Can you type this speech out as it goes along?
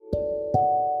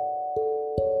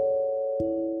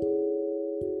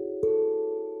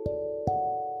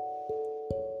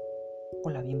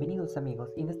todos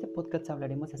amigos, y en este podcast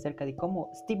hablaremos acerca de cómo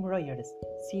Steve Rogers,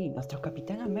 sí, nuestro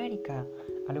Capitán América,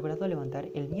 ha logrado levantar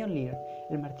el Mjolnir,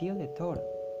 el martillo de Thor.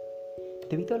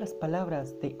 Debido a las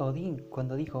palabras de Odín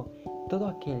cuando dijo, todo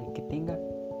aquel que tenga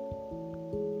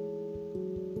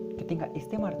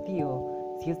este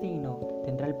martillo, si es digno,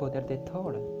 tendrá el poder de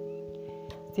Thor.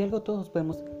 Si algo todos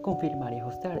podemos confirmar y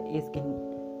ajustar es que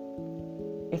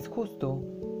es justo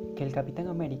que el Capitán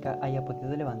América haya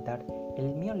podido levantar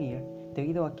el Mjolnir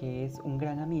debido a que es un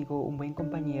gran amigo, un buen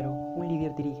compañero, un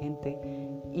líder dirigente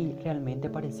y realmente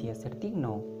parecía ser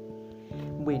digno.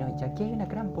 Bueno, ya que hay una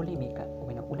gran polémica,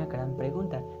 una gran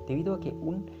pregunta, debido a que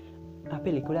una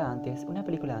película antes,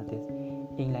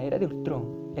 en la era de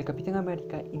Ultron, el Capitán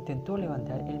América intentó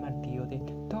levantar el martillo de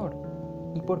Thor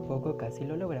y por poco casi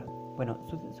lo logra. Bueno,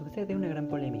 sucede una gran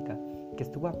polémica, que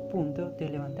estuvo a punto de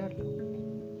levantarlo.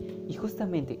 Y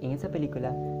justamente en esa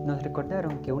película nos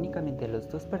recordaron que únicamente los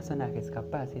dos personajes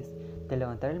capaces de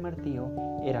levantar el martillo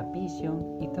eran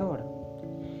Vision y Thor.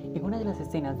 En una de las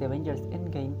escenas de Avengers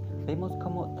Endgame vemos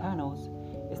como Thanos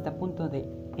está a punto de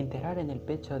enterrar en el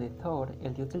pecho de Thor,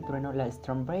 el dios del trueno, la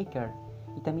Stormbreaker,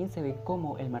 y también se ve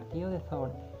como el martillo de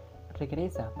Thor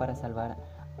regresa para salvar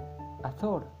a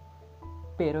Thor.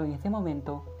 Pero en ese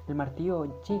momento el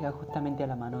martillo llega justamente a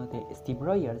la mano de Steve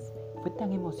Rogers. Fue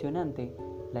tan emocionante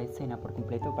la escena por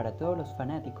completo para todos los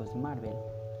fanáticos de Marvel.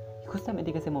 Y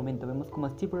justamente en ese momento vemos como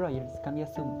Steve Rogers cambia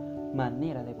su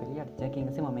manera de pelear, ya que en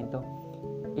ese momento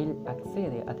él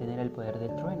accede a tener el poder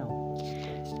del trueno.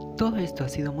 Todo esto ha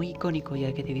sido muy icónico,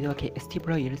 ya que debido a que Steve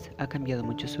Rogers ha cambiado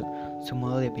mucho su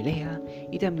modo de pelea,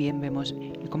 y también vemos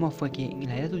cómo fue que en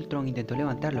la era de Ultron intentó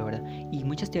levantarlo, ¿verdad? Y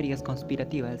muchas teorías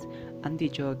conspirativas han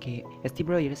dicho que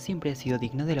Steve Rogers siempre ha sido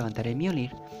digno de levantar el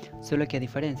Mjolnir, solo que a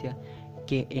diferencia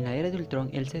que en la era de Ultron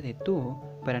él se detuvo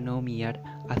para no humillar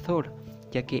a Thor,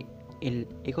 ya que el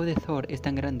ego de Thor es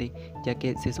tan grande, ya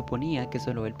que se suponía que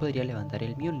solo él podría levantar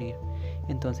el Mjolnir.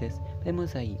 Entonces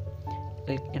vemos ahí,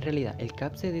 en realidad el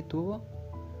Cap se detuvo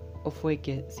o fue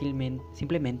que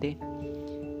simplemente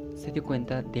se dio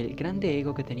cuenta del grande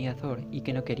ego que tenía Thor y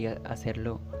que no quería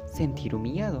hacerlo sentir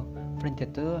humillado frente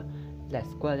a toda la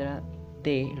escuadra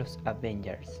de los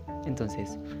Avengers.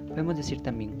 Entonces, podemos decir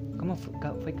también cómo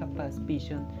fue capaz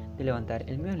Vision de levantar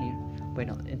el Mjolnir.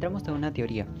 Bueno, entramos a una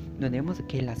teoría donde vemos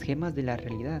que las gemas de la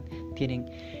realidad tienen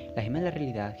la gema de la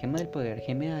realidad, gema del poder,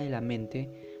 gema de la mente,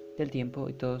 del tiempo,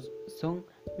 y todos son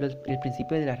el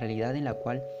principio de la realidad en la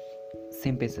cual se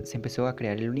empezó a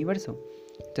crear el universo.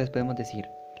 Entonces podemos decir,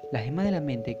 la gema de la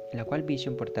mente, en la cual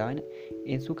Vision portaba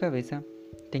en su cabeza,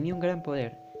 tenía un gran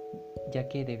poder, ya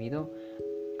que debido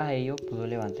a ello pudo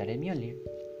levantar el Mjolnir.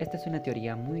 Esta es una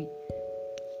teoría muy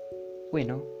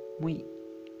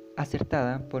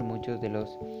acertada por muchos de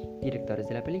los directores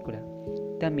de la película.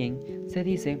 También se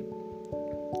dice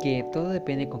que todo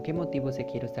depende con qué motivo se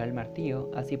quiere usar el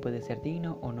martillo, así puede ser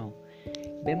digno o no.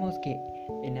 Vemos que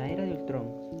en la era de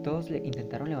Ultron todos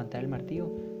intentaron levantar el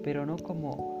martillo, pero no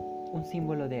como un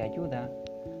símbolo de ayuda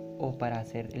o para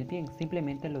hacer el bien,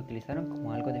 simplemente lo utilizaron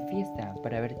como algo de fiesta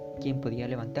para ver quién podía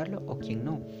levantarlo o quién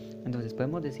no. Entonces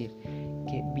podemos decir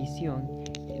que Visión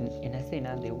en la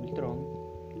escena de Ultron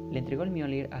le entregó el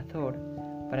Mjolnir a Thor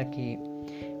para que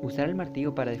usara el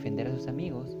martillo para defender a sus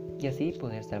amigos y así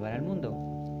poder salvar al mundo.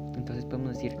 Entonces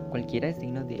podemos decir, ¿cualquiera es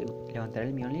digno de levantar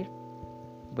el Mjolnir?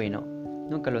 Bueno,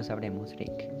 nunca lo sabremos,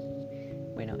 Rick.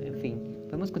 Bueno, en fin,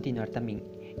 podemos continuar también.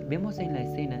 Vemos en la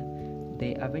escena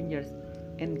de Avengers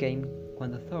Endgame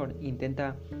cuando Thor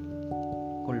intenta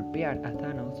golpear a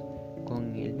Thanos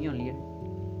con el Mjolnir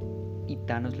y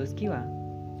Thanos lo esquiva.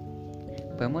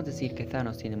 Podemos decir que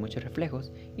Thanos tiene muchos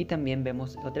reflejos, y también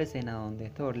vemos otra escena donde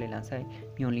Thor le lanza el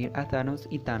Mjolnir a Thanos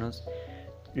y Thanos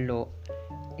lo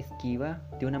esquiva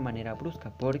de una manera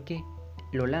brusca porque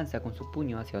lo lanza con su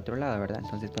puño hacia otro lado, ¿verdad?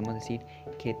 Entonces podemos decir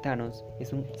que Thanos,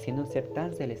 siendo un ser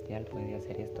tan celestial, puede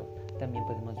hacer esto. También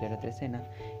podemos ver otra escena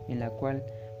en la cual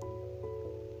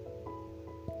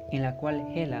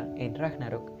Hela en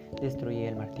Ragnarok destruye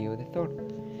el martillo de Thor,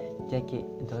 ya que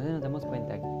entonces nos damos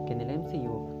cuenta que en el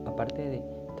MCU, aparte de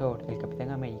Thor, el Capitán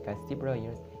América, Steve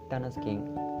Rogers, Thanos,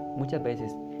 quien muchas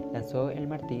veces lanzó el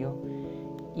martillo,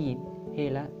 y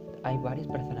Hela, hay varios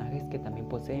personajes que también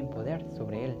poseen poder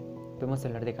sobre él. Podemos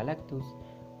hablar de Galactus,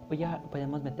 o ya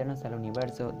podemos meternos al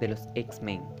universo de los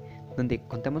X-Men, donde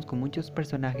contamos con muchos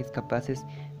personajes capaces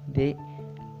de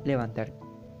levantar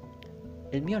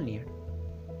el Mjolnir.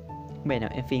 Bueno,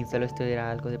 en fin, solo esto era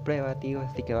algo de prueba, tío,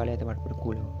 así que vale a tomar por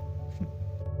culo.